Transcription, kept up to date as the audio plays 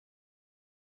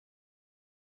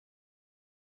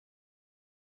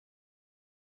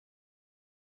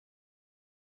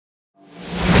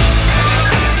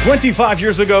25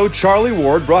 years ago, Charlie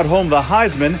Ward brought home the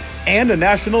Heisman and a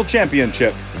national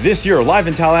championship. This year, Live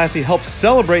in Tallahassee helps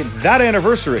celebrate that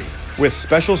anniversary with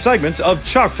special segments of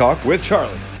Chalk Talk with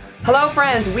Charlie. Hello,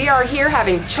 friends. We are here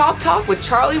having Chalk Talk with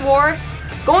Charlie Ward.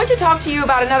 Going to talk to you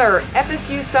about another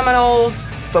FSU Seminoles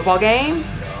football game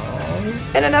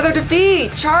and another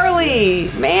defeat. Charlie,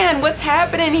 man, what's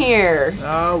happening here?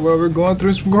 Well, we're going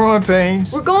through some growing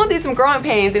pains. We're going through some growing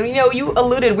pains, and you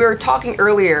alluded, we were talking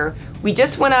earlier, we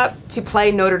just went up to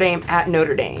play Notre Dame at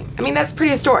Notre Dame. I mean, that's pretty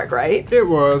historic, right? It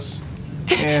was.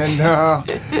 And,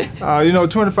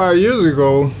 25 years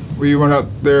ago, we went up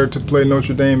there to play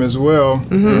Notre Dame as well,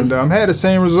 and had the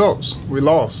same results. We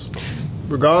lost.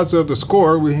 Regardless of the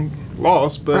score, we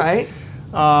lost, but right.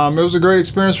 It was a great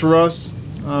experience for us.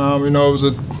 It was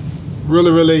a really,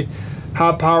 really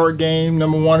high-powered game,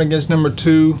 number one against number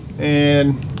two,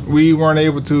 and we weren't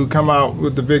able to come out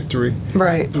with the victory.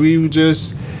 Right.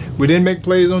 We didn't make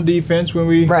plays on defense when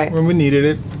we needed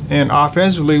it, and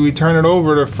offensively we turned it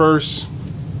over the first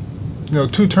 2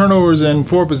 turnovers and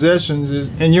 4 possessions,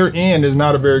 and your end is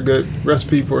not a very good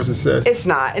recipe for success. It's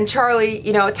not. And Charlie,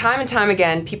 time and time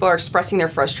again, people are expressing their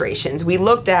frustrations. We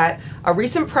looked at a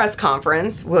recent press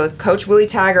conference with Coach Willie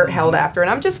Taggart held after, and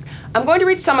I'm going to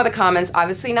read some of the comments,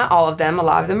 obviously not all of them. A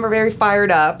lot of them are very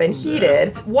fired up and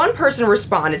heated. One person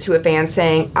responded to a fan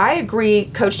saying, "I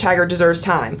agree Coach Taggart deserves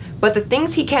time, but the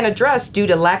things he can address due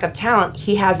to lack of talent,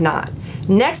 he has not.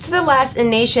 Next to the last in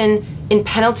nation in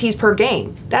penalties per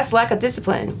game. That's lack of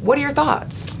discipline." What are your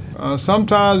thoughts?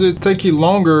 Sometimes it takes you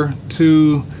longer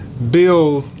to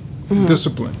build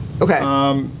discipline. Okay.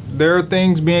 There are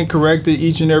things being corrected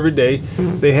each and every day.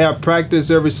 They have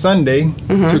practice every Sunday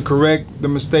to correct the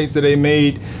mistakes that they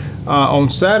made on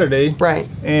Saturday. Right.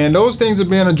 And those things are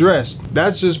being addressed.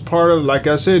 That's just part of, like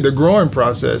I said, the growing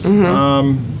process.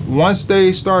 Once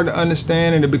they start to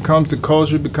understand and it becomes the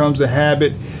culture, it becomes the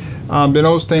habit, then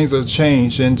those things have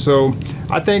changed. And so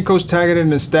I think Coach Taggart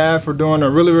and the staff are doing a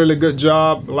really, really good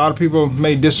job. A lot of people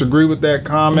may disagree with that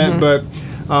comment, but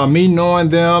me knowing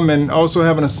them and also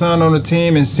having a son on the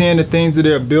team and seeing the things that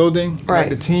they're building, like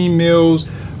the team meals,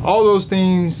 all those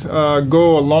things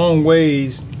go a long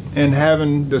ways in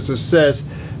having the success.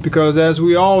 Because as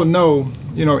we all know,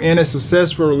 in a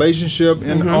successful relationship,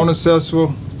 on a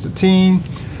successful team,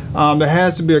 there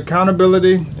has to be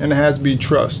accountability and there has to be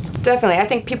trust. Definitely. I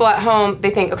think people at home, they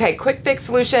think, okay, quick fix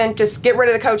solution, just get rid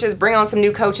of the coaches, bring on some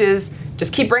new coaches,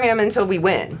 just keep bringing them until we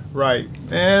win. Right.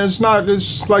 And it's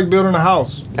just like building a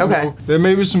house. Okay. There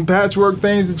may be some patchwork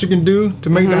things that you can do to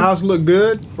make the house look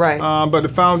good. Right. But the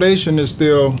foundation is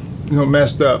still,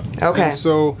 messed up. Okay. And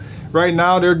so right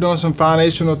now they're doing some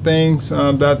foundational things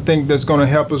that I think that's going to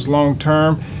help us long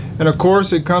term. And of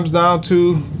course, it comes down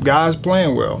to guys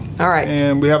playing well. All right.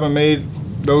 And we haven't made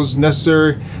those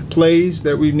necessary plays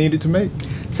that we needed to make.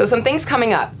 So some things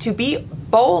coming up. To be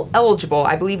bowl eligible,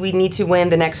 I believe we need to win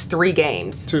the next 3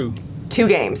 games. 2. 2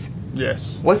 games.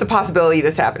 Yes. What's the possibility of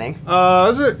this happening?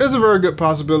 It's a very good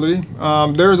possibility.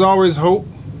 There's always hope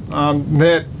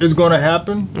that it's going to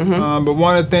happen. But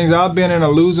one of the things, I've been in a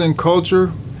losing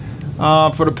culture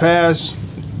for the past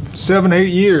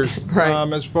 7-8 years,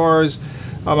 as far as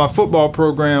my football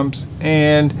programs,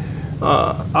 and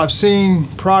I've seen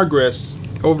progress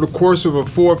over the course of a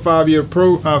 4 or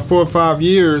 5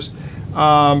 years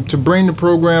to bring the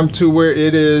program to where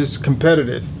it is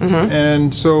competitive.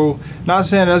 And so, not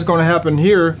saying that's going to happen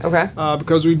here,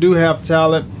 because we do have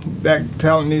talent. That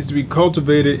talent needs to be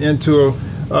cultivated into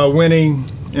a winning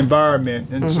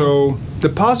environment. And so, the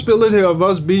possibility of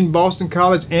us beating Boston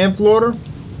College and Florida,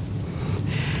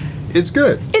 it's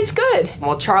good. It's good.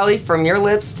 Well, Charlie, from your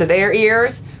lips to their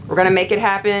ears, we're going to make it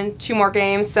happen. 2 more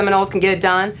games. Seminoles can get it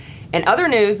done. In other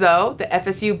news, though, the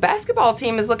FSU basketball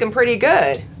team is looking pretty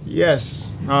good.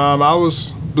 Yes. I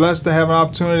was blessed to have an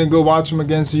opportunity to go watch them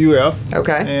against UF.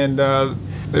 Okay. And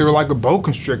they were like a boa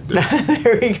constrictor.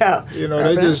 There we go.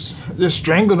 They just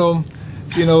strangled them,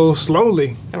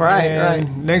 slowly. Right.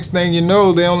 Next thing you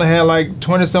know, they only had like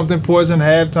 20-something points in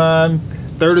halftime,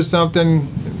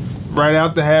 30-something right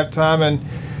after halftime, and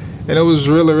it was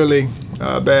really, really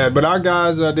bad. But our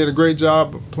guys did a great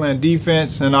job playing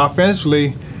defense, and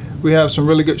offensively, we have some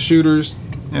really good shooters,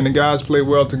 and the guys play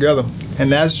well together. And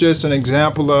that's just an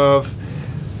example of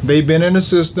they've been in the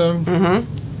system.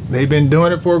 They've been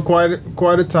doing it for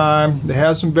quite a time. They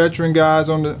have some veteran guys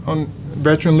on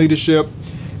veteran leadership,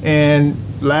 and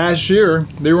last year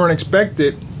they weren't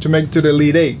expected to make it to the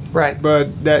Elite Eight. Right.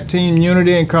 But that team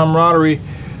unity and camaraderie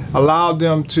allowed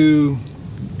them to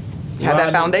have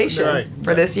that foundation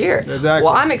for this year. Exactly.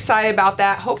 Well, I'm excited about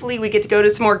that. Hopefully we get to go to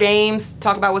some more games,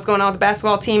 talk about what's going on with the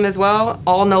basketball team as well.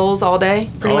 All Noles all day,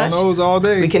 pretty much. All Noles all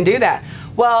day. We can do that.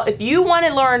 Well, if you want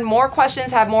to learn more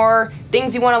questions, have more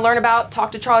things you want to learn about,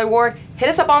 talk to Charlie Ward, hit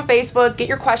us up on Facebook, get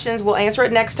your questions. We'll answer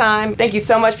it next time. Thank you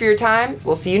so much for your time.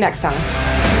 We'll see you next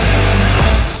time.